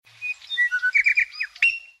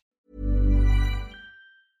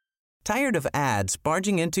Tired of ads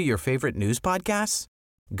barging into your favorite news podcasts?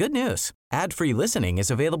 Good news. Ad-free listening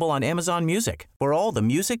is available on Amazon Music for all the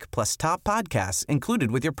music plus top podcasts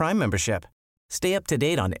included with your Prime membership. Stay up to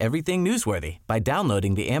date on everything newsworthy by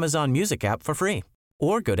downloading the Amazon Music app for free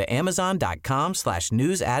or go to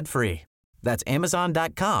amazon.com/news ad free. That's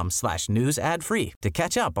amazon.com/news ad free to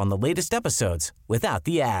catch up on the latest episodes without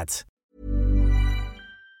the ads.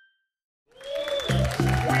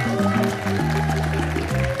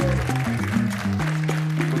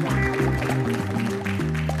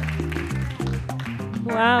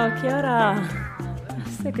 Wow, kia ora.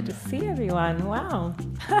 So good to see everyone. Wow.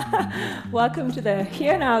 Welcome to the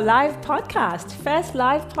Here Now live podcast. First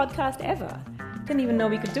live podcast ever. Didn't even know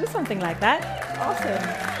we could do something like that. Awesome.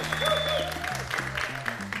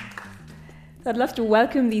 So I'd love to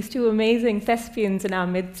welcome these two amazing thespians in our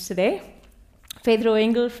midst today. Pedro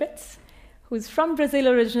Ilgenfritz, who's from Brazil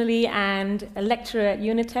originally and a lecturer at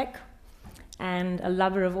Unitec and a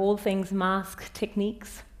lover of all things mask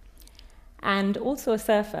techniques, and also a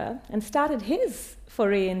surfer, and started his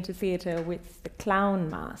foray into theatre with the clown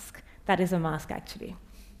mask. That is a mask, actually.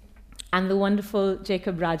 And the wonderful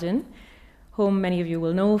Jacob Rajan, whom many of you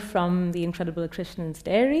will know from The Incredible Christian's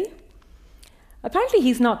Diary. Apparently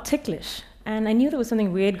he's not ticklish, and I knew there was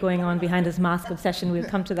something weird going on behind his mask obsession. We'll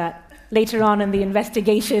come to that later on in the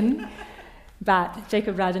investigation. But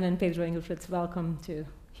Jacob Rajan and Pedro Ilgenfritz, welcome to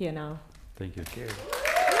Here Now. Thank you.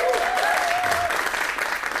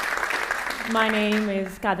 My name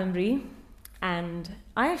is Kadambari, and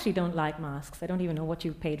I actually don't like masks. I don't even know what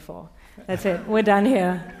you paid for. That's it. We're done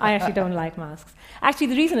here. I actually don't like masks. Actually,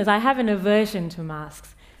 the reason is I have an aversion to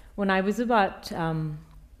masks. When I was about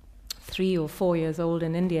 3 or 4 years old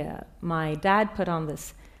in India, my dad put on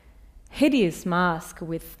this hideous mask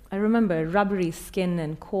with, I remember, rubbery skin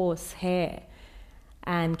and coarse hair,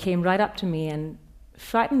 and came right up to me and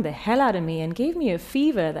frightened the hell out of me and gave me a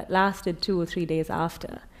fever that lasted 2 or 3 days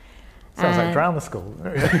after. Sounds like drama school.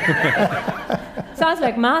 Sounds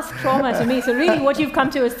like mask trauma to me. So really what you've come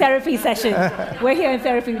to is therapy session. We're here in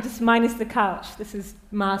therapy, just minus the couch. This is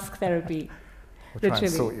mask therapy. We'll try and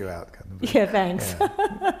sort you out. Yeah, thanks.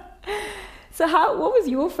 Yeah. So what was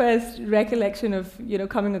your first recollection of,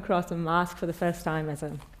 coming across a mask for the first time as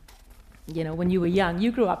a, when you were young?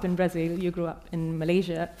 You grew up in Brazil, you grew up in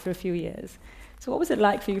Malaysia for a few years. So what was it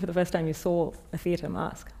like for you for the first time you saw a theatre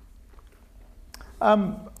mask?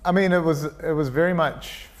 It was very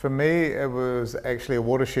much, for me, it was actually a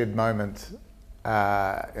watershed moment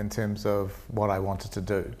in terms of what I wanted to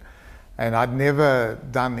do. And I'd never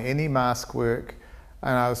done any mask work,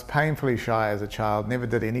 and I was painfully shy as a child, never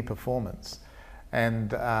did any performance.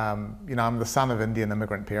 And, I'm the son of Indian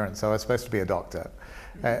immigrant parents, so I was supposed to be a doctor.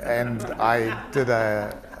 And I did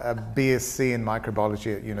a BSc in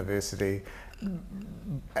microbiology at university,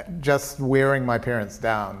 just wearing my parents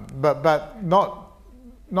down, but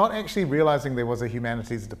not actually realizing there was a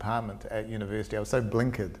humanities department at university. I was so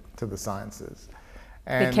blinkered to the sciences.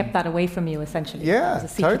 And they kept that away from you, essentially. Yeah, it was a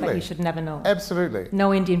secret totally. that you should never know. Absolutely.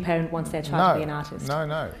 No Indian parent wants their child to be an artist. No.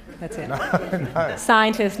 That's it. No.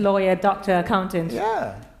 Scientist, lawyer, doctor, accountant.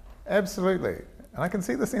 Yeah, absolutely. And I can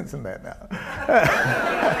see the sense in that now.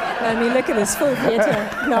 Look at this full theatre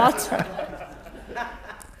plot.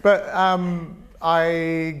 But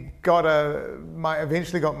I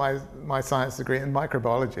eventually got my science degree in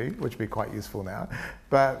microbiology, which would be quite useful now.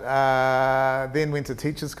 But then went to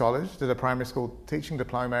Teachers College, did a primary school teaching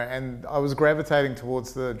diploma, and I was gravitating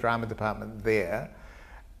towards the drama department there.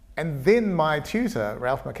 And then my tutor,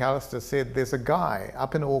 Ralph McAllister, said there's a guy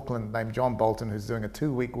up in Auckland named John Bolton who's doing a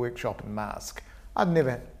 2-week workshop in mask. I'd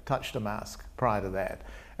never touched a mask prior to that.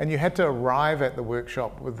 And you had to arrive at the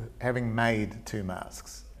workshop with having made 2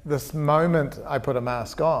 masks. This moment I put a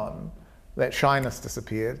mask on, that shyness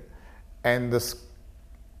disappeared, and this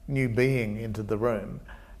new being entered the room.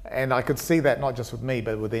 And I could see that not just with me,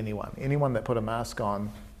 but with anyone. Anyone that put a mask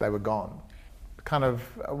on, they were gone. Kind of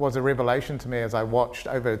was a revelation to me as I watched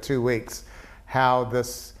over 2 weeks how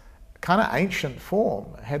this kind of ancient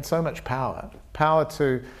form had so much power. Power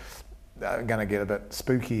to, I'm going to get a bit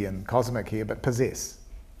spooky and cosmic here, but possess.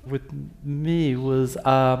 With me was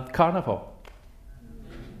carnival.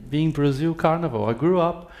 Being Brazil, carnival. I grew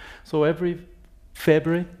up, so every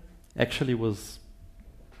February actually is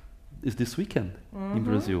this weekend in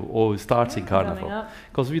Brazil, or starting carnival.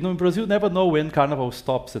 Because in Brazil never know when carnival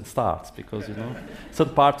stops and starts, because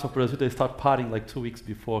some parts of Brazil they start partying like 2 weeks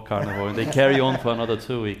before carnival and they carry on for another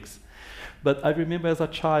 2 weeks. But I remember as a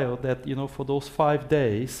child that for those 5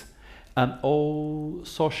 days, all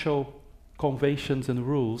social conventions and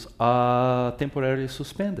rules are temporarily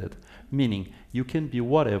suspended, meaning you can be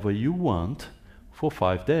whatever you want for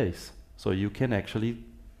 5 days. So you can actually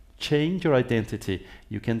change your identity.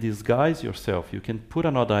 You can disguise yourself. You can put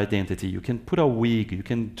another identity. You can put a wig. You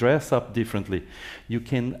can dress up differently. You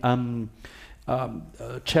can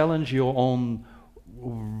challenge your own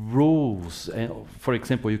rules. For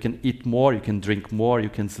example, you can eat more, you can drink more, you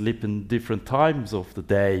can sleep in different times of the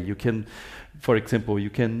day. You can, for example,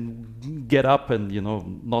 you can get up and,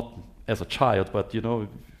 not as a child, but,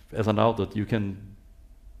 as an adult, you can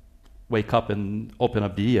wake up and open a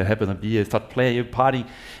beer, have a beer, start playing, partying,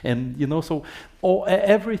 and so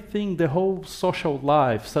everything, the whole social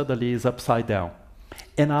life suddenly is upside down,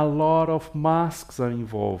 and a lot of masks are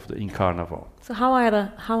involved in Carnival. So how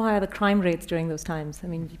are the crime rates during those times? I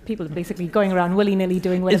mean, people are basically going around willy-nilly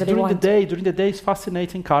doing whatever they want. During the day, it's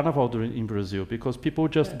fascinating Carnival in Brazil, because people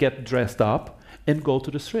just get dressed up and go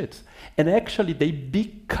to the streets, and actually they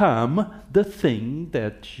become the thing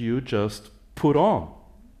that you just put on.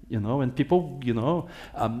 And people, do you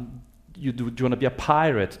want to be a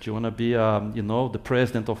pirate? Do you want to be, the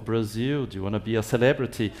president of Brazil? Do you want to be a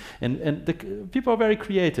celebrity? And the people are very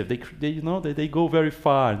creative. They go very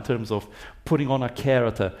far in terms of putting on a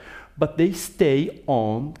character, but they stay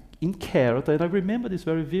on in character. And I remember this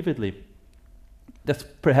very vividly. That's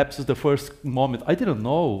perhaps the first moment. I didn't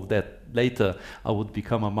know that later I would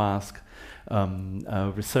become a mask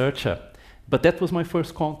researcher. But that was my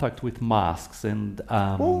first contact with masks. And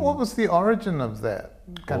what was the origin of that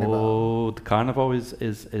carnival? Oh, the carnival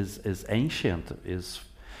is ancient.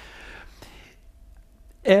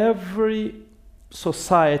 Every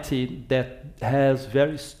society that has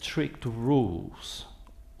very strict rules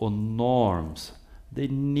or norms, they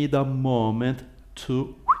need a moment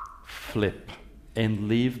to flip and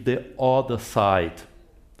leave the other side.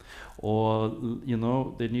 Or,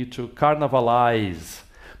 they need to carnivalize.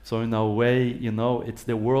 So in a way, it's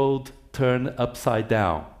the world turned upside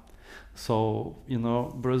down. So,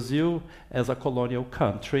 Brazil as a colonial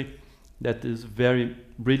country that is very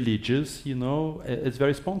religious, it's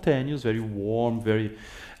very spontaneous, very warm, very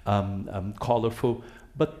colorful.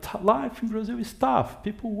 But life in Brazil is tough.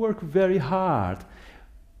 People work very hard.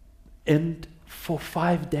 And for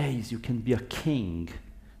 5 days, you can be a king.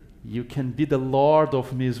 You can be the lord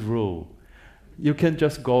of misrule. You can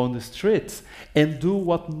just go on the streets and do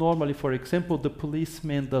what normally, for example, the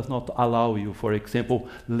policeman does not allow you, for example,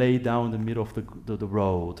 lay down in the middle of the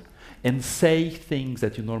road and say things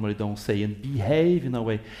that you normally don't say and behave in a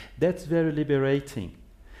way. That's very liberating.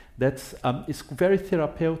 It's very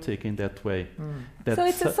therapeutic in that way. So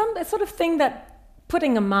it's a sort of thing that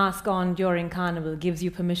putting a mask on during Carnival gives you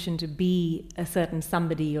permission to be a certain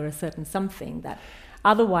somebody or a certain something that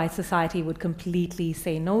otherwise society would completely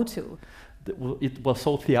say no to. It was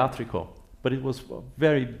so theatrical, but it was a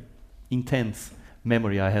very intense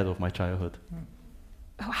memory I had of my childhood.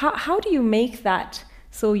 How do you make that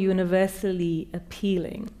so universally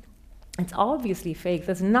appealing? It's obviously fake.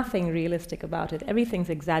 There's nothing realistic about it. Everything's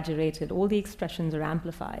exaggerated. All the expressions are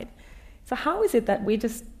amplified. So how is it that we're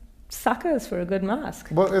just suckers for a good mask?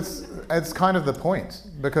 Well, it's kind of the point,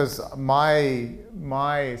 because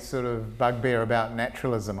my sort of bugbear about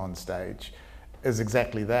naturalism on stage is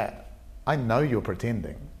exactly that. I know you're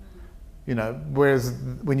pretending, whereas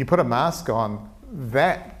when you put a mask on,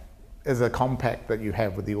 that is a compact that you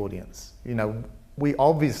have with the audience. We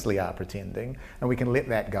obviously are pretending, and we can let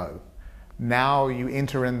that go. Now you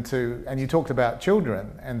enter into, and you talked about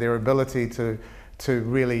children and their ability to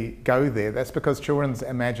really go there. That's because children's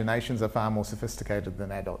imaginations are far more sophisticated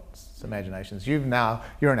than adults' imaginations. You're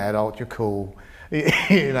an adult, you're cool. You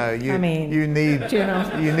need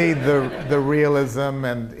the realism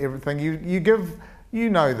and everything. You give a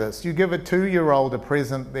 2-year-old a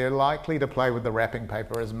present, they're likely to play with the wrapping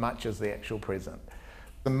paper as much as the actual present.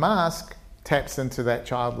 The mask taps into that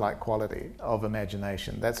childlike quality of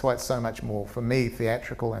imagination. That's why it's so much more, for me,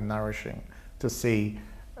 theatrical and nourishing to see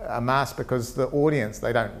a mask, because the audience,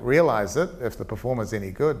 they don't realize it if the performer's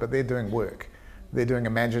any good, but they're doing work. They're doing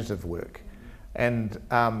imaginative work. And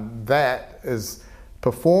that is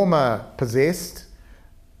performer possessed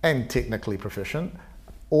and technically proficient,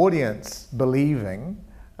 audience believing.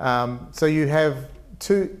 So you have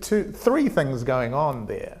three things going on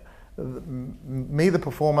there. Me, the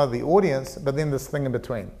performer, the audience, but then this thing in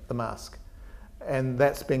between, the mask. And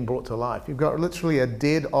that's being brought to life. You've got literally a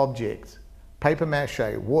dead object, paper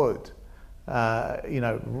mache, wood,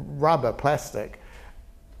 rubber, plastic.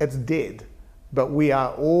 It's dead. But we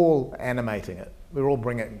are all animating it. We're all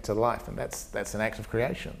bringing it to life, and that's an act of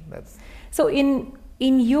creation. So in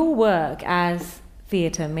your work as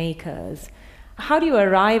theatre makers, how do you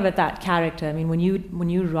arrive at that character? I mean, when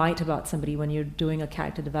you write about somebody, when you're doing a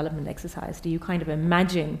character development exercise, do you kind of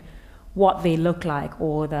imagine what they look like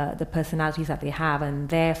or the personalities that they have, and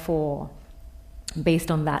therefore,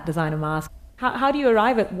 based on that, design a mask. How do you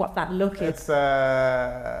arrive at what that look is? It's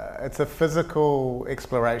a physical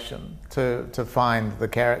exploration to find the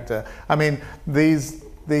character. I mean,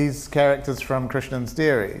 these characters from Krishna's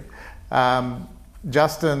Dairy,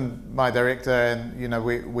 Justin, my director,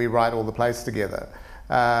 and we write all the plays together.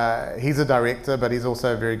 He's a director, but he's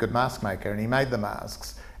also a very good mask maker, and he made the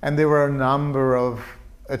masks. And there were a number of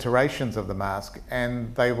iterations of the mask,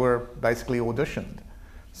 and they were basically auditioned.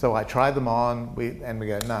 So I tried them on, and we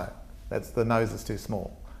go, no, the nose is too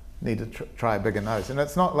small. Need to try a bigger nose. And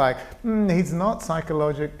it's not like, he's not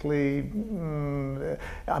psychologically,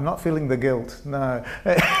 I'm not feeling the guilt. No,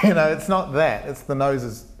 it's not that. It's the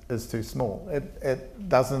nose is too small. It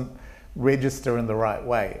doesn't register in the right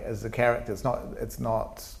way as the character. It's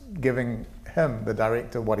not giving him, the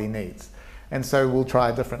director, what he needs. And so we'll try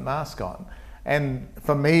a different mask on. And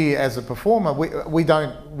for me as a performer, we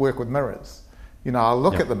don't work with mirrors. I'll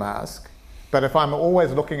look at the mask, but if I'm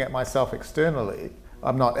always looking at myself externally,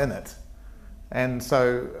 I'm not in it. And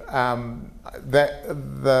so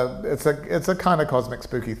it's a kind of cosmic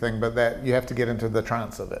spooky thing, but that you have to get into the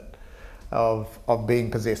trance of it, of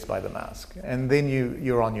being possessed by the mask, and then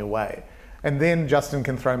you're on your way. And then Justin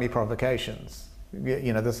can throw me provocations.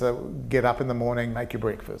 This get up in the morning, make your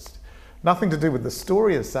breakfast. Nothing to do with the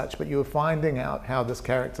story as such, but you're finding out how this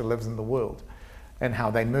character lives in the world, and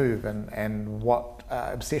how they move, and what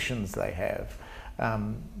obsessions they have.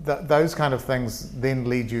 Those kind of things then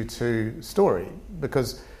lead you to story,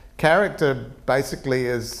 because character basically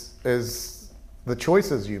is the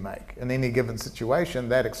choices you make in any given situation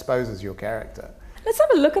that exposes your character. Let's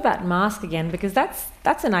have a look at that mask again, because that's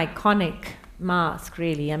an iconic mask,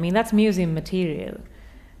 really. I mean, that's museum material.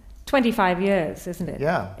 25 years, isn't it?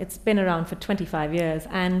 Yeah. It's been around for 25 years.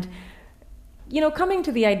 And, coming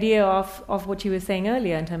to the idea of what you were saying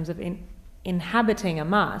earlier in terms of inhabiting a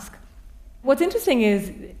mask, what's interesting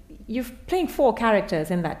is you're playing 4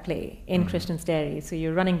 characters in that play, in Krishna's Dairy, so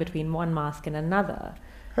you're running between one mask and another.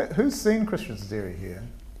 Who's seen Krishna's Dairy here?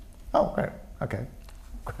 Oh, great. Okay,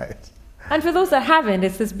 great. And for those that haven't,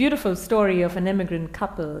 it's this beautiful story of an immigrant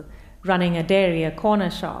couple running a dairy, a corner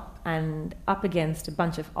shop, and up against a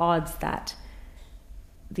bunch of odds that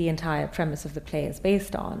the entire premise of the play is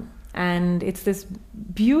based on. And it's this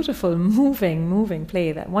beautiful, moving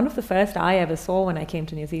play, that one of the first I ever saw when I came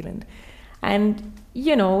to New Zealand. And,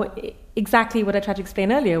 exactly what I tried to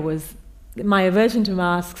explain earlier was my aversion to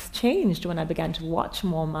masks changed when I began to watch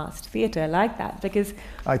more masked theatre like that, because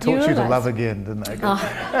I taught you to love again, didn't I?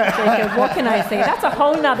 Jacob, what can I say? That's a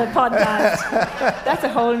whole nother podcast.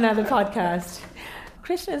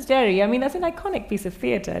 Krishna's Dairy, I mean, that's an iconic piece of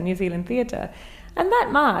theatre, New Zealand theatre. And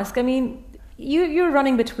that mask, I mean, you're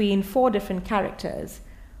running between 4 different characters.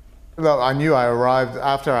 Well, I knew I arrived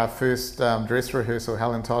after our first dress rehearsal.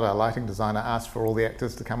 Helen Todd, our lighting designer, asked for all the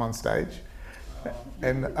actors to come on stage.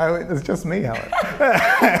 And it was just me, Helen.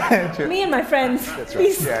 Me and my friends. That's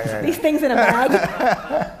right. These things in a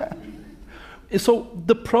bag. So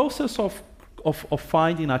the process of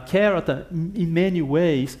finding a character, in many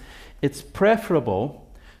ways, it's preferable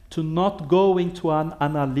to not go into an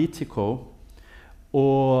analytical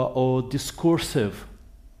or discursive,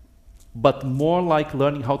 but more like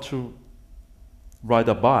learning how to ride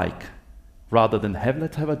a bike, rather than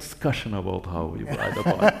let's have a discussion about how we ride a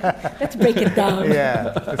bike. Let's break it down.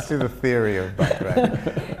 Yeah, let's do the theory of bike riding.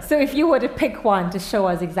 So if you were to pick one to show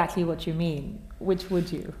us exactly what you mean, which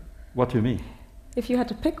would you? What do you mean? If you had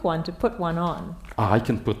to pick one to put one on. I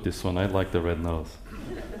can put this one. I like the red nose.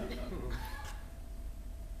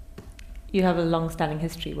 You have a long-standing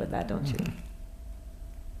history with that, don't you?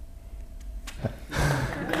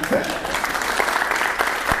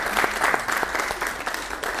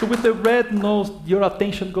 So with the red nose, your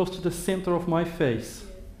attention goes to the center of my face.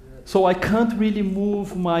 So I can't really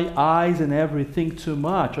move my eyes and everything too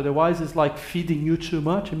much, otherwise it's like feeding you too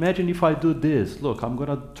much. Imagine if I do this. Look, I'm going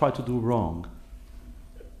to try to do wrong.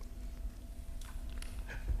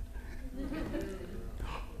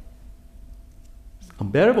 It's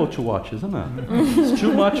unbearable to watch, isn't it? It's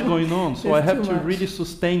too much going on, so I have to really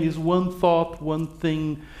sustain this one thought, one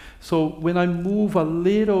thing. So when I move a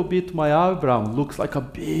little bit, my eyebrow looks like a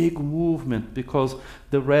big movement because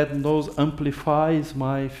the red nose amplifies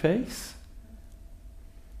my face.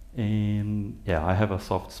 And yeah, I have a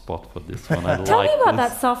soft spot for this one. Tell me about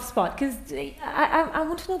that soft spot, because I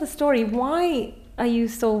want to know the story. Why are you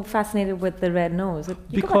so fascinated with the red nose?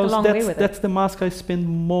 You go back a long way with that's the mask I spend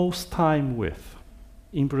most time with.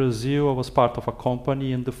 In Brazil, I was part of a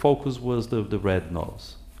company, and the focus was the red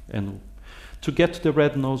nose. And To get to the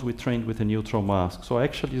red nose, we trained with a neutral mask. So I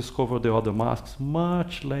actually discovered the other masks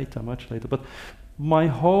much later. But my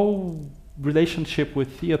whole relationship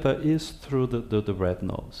with theater is through the red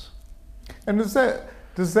nose. And does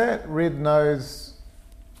that red nose,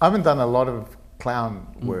 I haven't done a lot of clown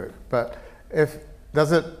work, but is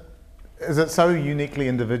it so uniquely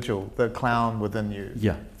individual, the clown within you,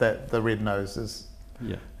 that the red nose is?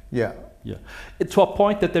 Yeah. To a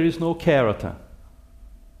point that there is no character.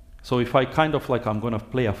 So if I kind of like, I'm going to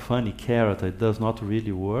play a funny character, it does not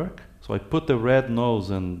really work. So I put the red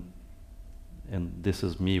nose and this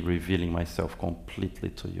is me revealing myself completely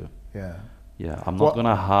to you. Yeah, I'm not going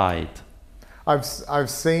to hide. I've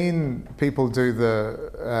seen people do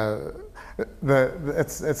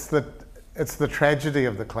it's the tragedy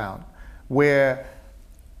of the clown, where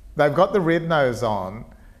they've got the red nose on,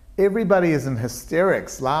 everybody is in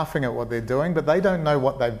hysterics laughing at what they're doing, but they don't know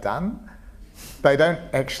what they've done. They don't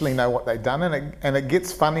actually know what they've done, and it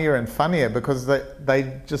gets funnier and funnier because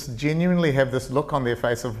they just genuinely have this look on their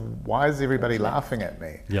face of, why is everybody laughing at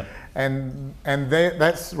me? Yeah. And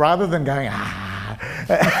that's, rather than going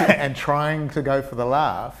and trying to go for the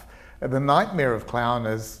laugh, the nightmare of clown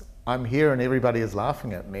is, I'm here and everybody is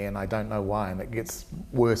laughing at me and I don't know why, and it gets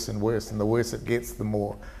worse and worse, and the worse it gets, the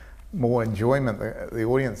more enjoyment the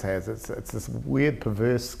audience has. It's this weird,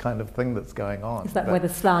 perverse kind of thing that's going on. Is that where the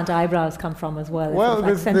slant eyebrows come from as well? Well,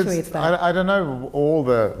 I don't know all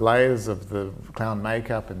the layers of the clown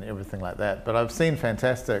makeup and everything like that, but I've seen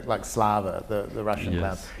fantastic, like Slava, the Russian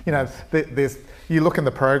clown. You know, you look in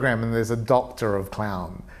the program and there's a doctor of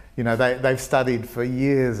clown. You know, they've studied for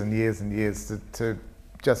years and years and years to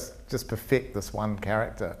just perfect this one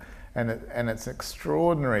character, and it's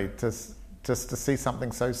extraordinary just to see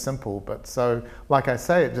something so simple, but so, like I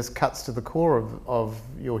say, it just cuts to the core of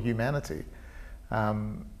your humanity.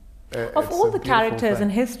 Of all the characters in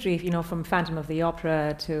history, you know, from Phantom of the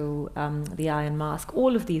Opera to the Iron Mask,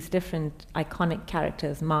 all of these different iconic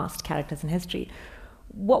characters, masked characters in history,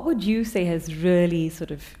 what would you say has really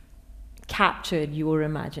sort of captured your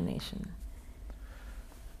imagination?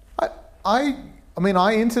 I mean,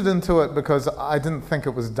 I entered into it because I didn't think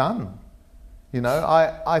it was done. You know,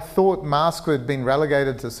 I thought mask had been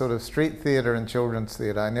relegated to sort of street theatre and children's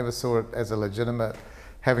theatre. I never saw it as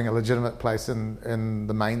having a legitimate place in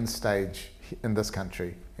the main stage in this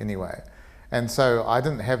country anyway. And so I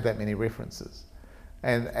didn't have that many references.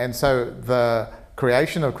 And so the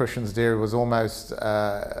creation of Christian's Dairy was almost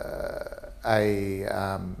a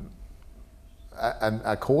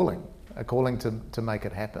calling to make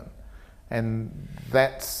it happen. And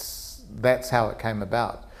that's how it came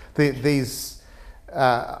about.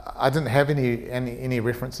 I didn't have any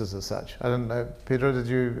references as such. I don't know, Pedro, did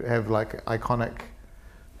you have like iconic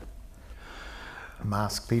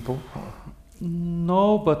mask people?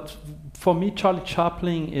 No, but for me, Charlie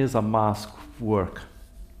Chaplin is a mask work.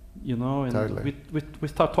 You know, and totally. we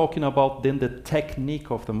start talking about then the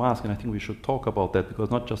technique of the mask, and I think we should talk about that, because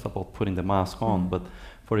not just about putting the mask on, but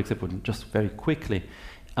for example, just very quickly,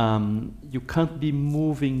 you can't be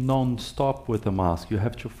moving non-stop with the mask. You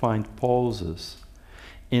have to find pauses.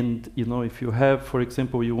 And, you know, if you have, for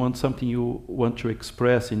example, you want something you want to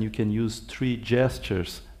express and you can use 3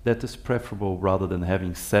 gestures, that is preferable rather than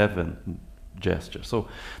having 7 gestures. So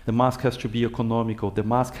the mask has to be economical. The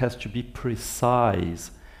mask has to be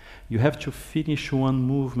precise. You have to finish one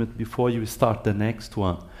movement before you start the next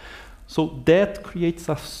one. So that creates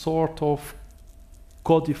a sort of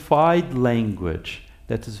codified language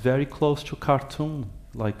that is very close to cartoon.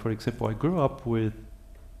 Like, for example, I grew up with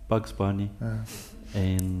Bugs Bunny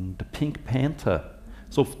and the Pink Panther.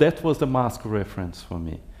 So that was the mask reference for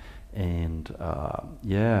me. And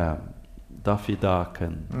Daffy Duck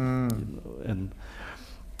and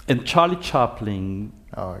Charlie Chaplin.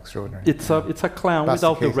 Oh, extraordinary. It's a clown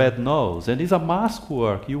without the red nose. And it's a mask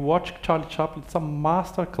work. You watch Charlie Chaplin, it's a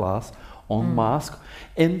master class on mask.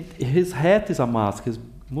 And his hat is a mask, his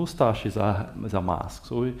mustache is a mask.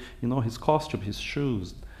 So, you know, his costume, his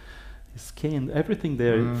shoes, his skin, everything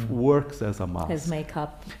there works as a mask. His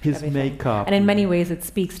makeup. And in many ways it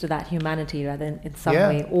speaks to that humanity, rather than in some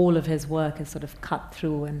way all of his work is sort of cut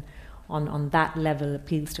through and on that level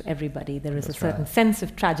appeals to everybody. There is a certain sense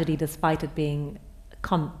of tragedy despite it being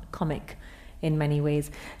comic in many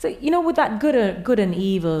ways. So, you know, with that good and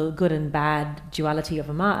evil, good and bad duality of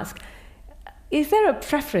a mask, is there a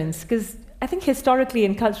preference? Because I think historically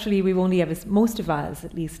and culturally we've only ever, most of us,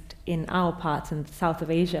 at least in our parts in the south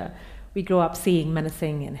of Asia, we grow up seeing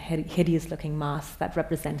menacing and hideous-looking masks that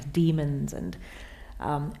represent demons and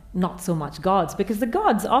not so much gods, because the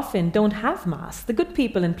gods often don't have masks. The good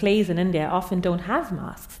people in plays in India often don't have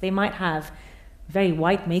masks. They might have very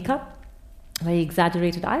white makeup, very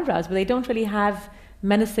exaggerated eyebrows, but they don't really have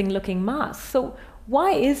menacing-looking masks. So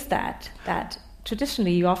why is that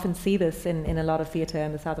traditionally you often see this in a lot of theatre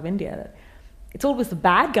in the south of India, that it's always the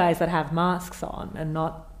bad guys that have masks on and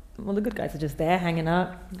not, well, the good guys are just there hanging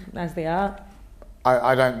out as they are?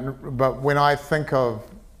 I don't, but when I think of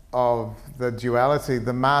the duality,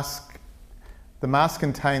 the mask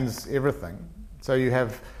contains everything. So you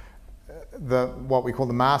have what we call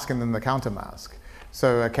the mask and then the counter mask.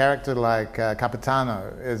 So a character like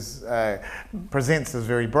Capitano presents as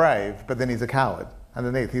very brave, but then he's a coward.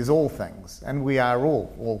 Underneath, he's all things, and we are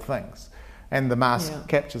all things. And the mask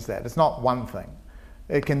captures that. It's not one thing.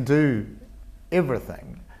 It can do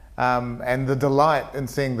everything. And the delight in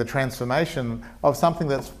seeing the transformation of something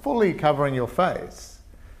that's fully covering your face.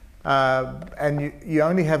 And you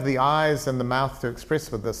only have the eyes and the mouth to express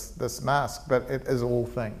with this mask, but it is all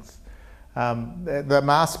things. The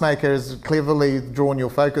mask maker has cleverly drawn your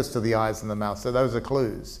focus to the eyes and the mouth, so those are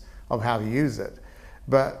clues of how to use it.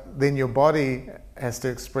 But then your body has to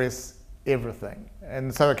express everything.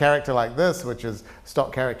 And so a character like this, which is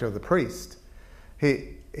stock character of the priest,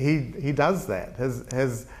 he does that.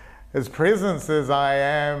 His presence is, I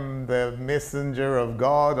am the messenger of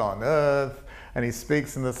God on earth, and he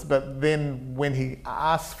speaks in this, but then when he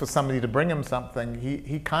asks for somebody to bring him something,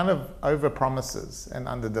 he kind of overpromises and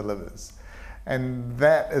underdelivers. And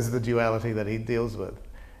that is the duality that he deals with.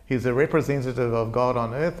 He's a representative of God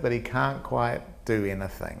on earth, but he can't quite do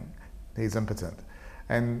anything. He's impotent.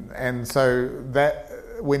 And so that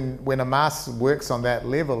when a mask works on that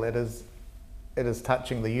level, it is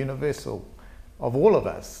touching the universal of all of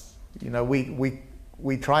us. You know,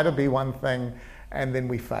 we try to be one thing and then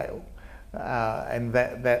we fail. And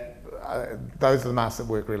those are the masks that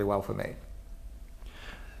work really well for me.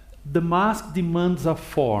 The mask demands a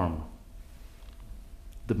form.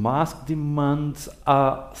 The mask demands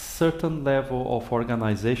a certain level of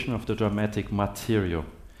organization of the dramatic material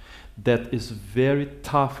that is very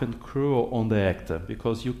tough and cruel on the actor,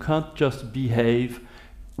 because you can't just behave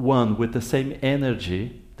with the same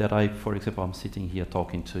energy that for example, I'm sitting here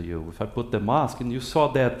talking to you. If I put the mask, and you saw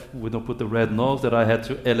that when I put the red nose, that I had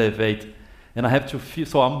to elevate, and I have to feel,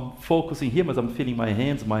 so I'm focusing here, but I'm feeling my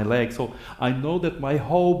hands, my legs, so I know that my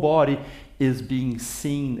whole body is being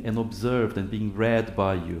seen and observed and being read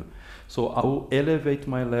by you. So I will elevate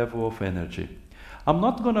my level of energy. I'm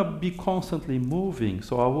not going to be constantly moving,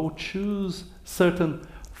 so I will choose certain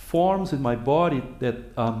forms in my body that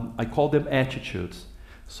I call them attitudes.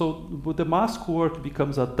 So with the mask work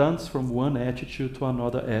becomes a dance from one attitude to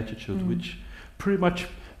another attitude, which pretty much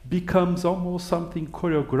becomes almost something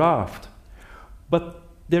choreographed. But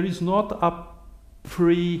there is not a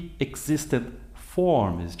pre-existent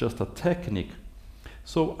form, it's just a technique.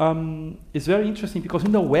 So it's very interesting, because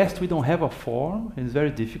in the West we don't have a form, and it's very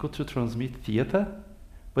difficult to transmit theater.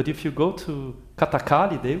 But if you go to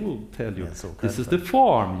Kathakali, they will tell you, this is the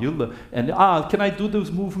form. Can I do this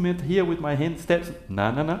movement here with my hand steps?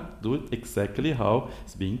 No. Do it exactly how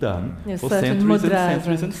it's being done for centuries and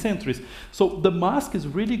centuries and centuries. So the mask is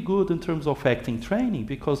really good in terms of acting training,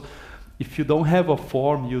 because if you don't have a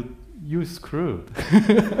form, you're screwed.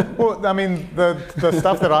 Well, I mean, the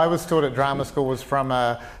stuff that I was taught at drama school was from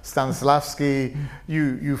Stanislavski.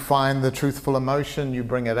 You find the truthful emotion, you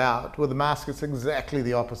bring it out. With the mask, it's exactly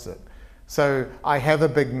the opposite. So I have a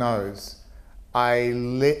big nose.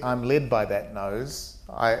 I'm led by that nose.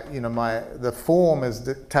 The form is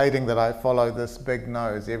dictating that I follow this big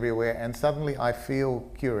nose everywhere, and suddenly I feel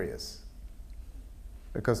curious,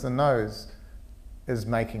 because the nose is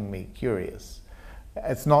making me curious.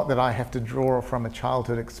 It's not that I have to draw from a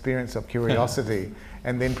childhood experience of curiosity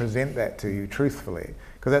and then present that to you truthfully,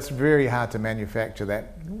 because that's very hard to manufacture,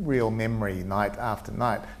 that real memory night after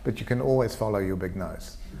night, but you can always follow your big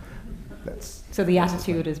nose. So the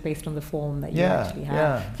attitude is based on the form that you actually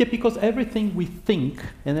have. Yeah, because everything we think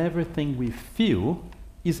and everything we feel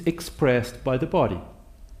is expressed by the body,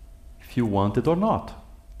 if you want it or not.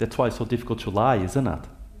 That's why it's so difficult to lie, isn't it?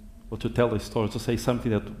 Or to tell a story, to say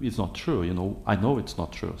something that is not true. I know it's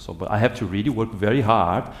not true. But I have to really work very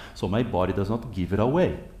hard so my body does not give it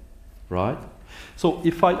away, right? So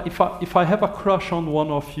if I have a crush on one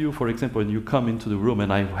of you, for example, and you come into the room,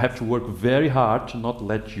 and I have to work very hard to not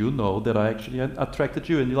let you know that I actually attracted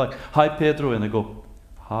you, and you're like, "Hi, Pedro," and I go,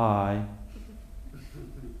 "Hi."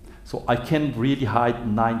 So I can really hide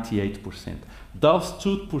 98%. Those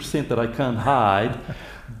 2% that I can't hide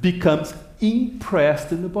becomes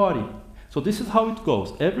impressed in the body. So this is how it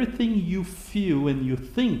goes. Everything you feel and you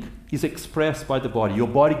think is expressed by the body. Your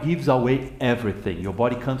body gives away everything. Your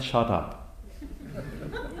body can't shut up.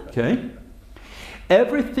 Okay?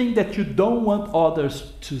 Everything that you don't want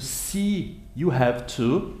others to see you have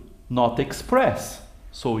to not express.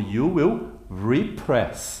 So you will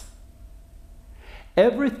repress.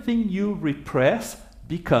 Everything you repress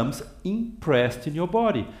becomes impressed in your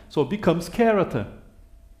body. So it becomes character.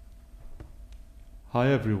 Hi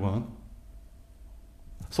everyone.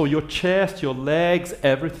 So your chest, your legs,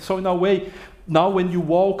 everything. So in a way, now when you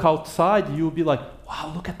walk outside, you'll be like,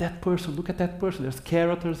 wow, look at that person, look at that person. There's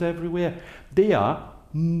characters everywhere. They are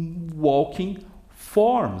walking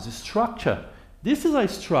forms, structure. This is a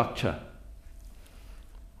structure.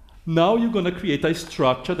 Now you're going to create a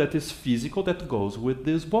structure that is physical that goes with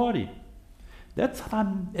this body. That's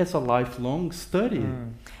a lifelong study.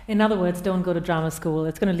 In other words, don't go to drama school.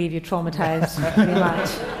 It's going to leave you traumatized pretty much.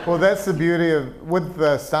 Well, that's the beauty of, with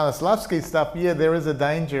the Stanislavski stuff, there is a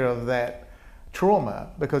danger of that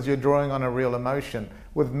trauma because you're drawing on a real emotion.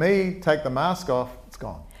 With me, take the mask off, it's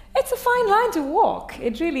gone. It's a fine line to walk.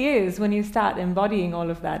 It really is. When you start embodying all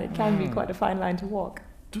of that, it can be quite a fine line to walk.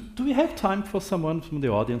 Do we have time for someone from the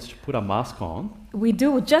audience to put a mask on? We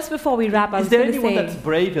do. Just before we wrap, Is there anyone that's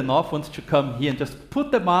brave enough, wants to come here and just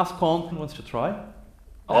put the mask on, wants to try?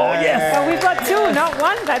 Oh, yes! Oh, we've got two, not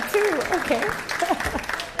one, but two. Okay.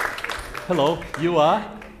 Hello, you are?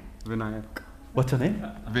 Vinayak. What's your name?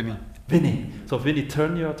 Vinny. Vinny. So Vinny,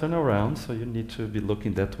 turn around, so you need to be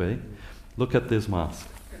looking that way. Look at this mask.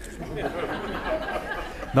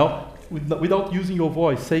 Now, without using your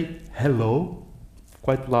voice, say hello,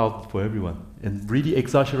 quite loud for everyone, and really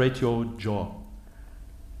exaggerate your jaw.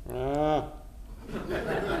 Now,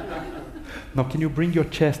 can you bring your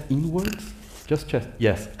chest inwards? Just chest,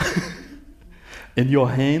 yes. And your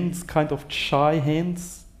hands, kind of shy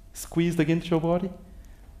hands, squeezed against your body?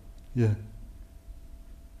 Yeah.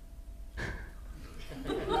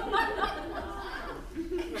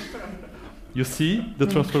 You see the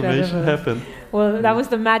transformation happen. Well, that was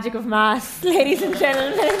the magic of masks, ladies and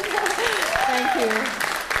gentlemen. Thank you.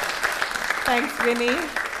 Thanks, Vinny.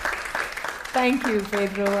 Thank you,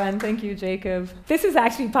 Pedro, and thank you, Jacob. This is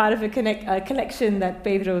actually part of a collection that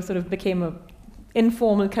Pedro sort of became an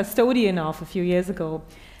informal custodian of a few years ago.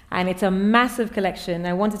 And it's a massive collection.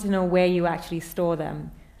 I wanted to know where you actually store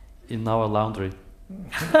them. In our laundry.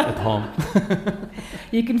 At home.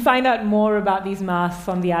 You can find out more about these masks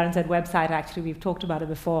on the RNZ website, actually. We've talked about it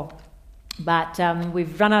before. But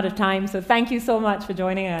we've run out of time, so thank you so much for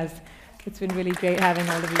joining us. It's been really great having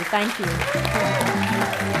all of you. Thank you.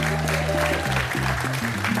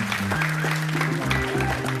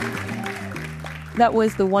 That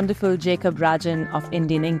was the wonderful Jacob Rajan of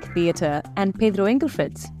Indian Ink Theatre and Pedro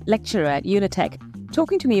Ilgenfritz, lecturer at Unitec,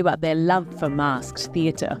 talking to me about their love for masked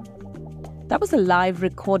theatre. That was a live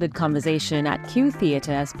recorded conversation at Q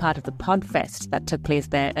Theatre as part of the Podfest that took place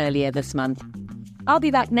there earlier this month. I'll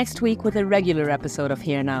be back next week with a regular episode of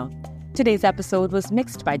Here Now. Today's episode was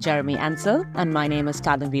mixed by Jeremy Ansell, and my name is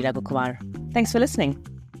Kadambari Raghukumar. Thanks for listening.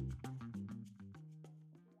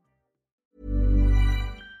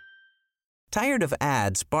 Tired of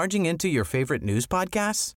ads barging into your favorite news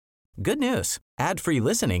podcasts? Good news. Ad-free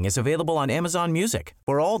listening is available on Amazon Music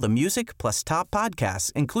for all the music plus top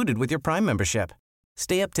podcasts included with your Prime membership.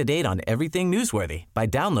 Stay up to date on everything newsworthy by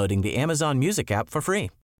downloading the Amazon Music app for free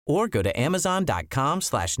or go to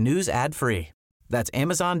amazon.com/news ad free. That's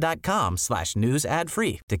amazon.com/news ad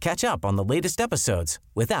free to catch up on the latest episodes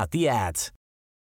without the ads.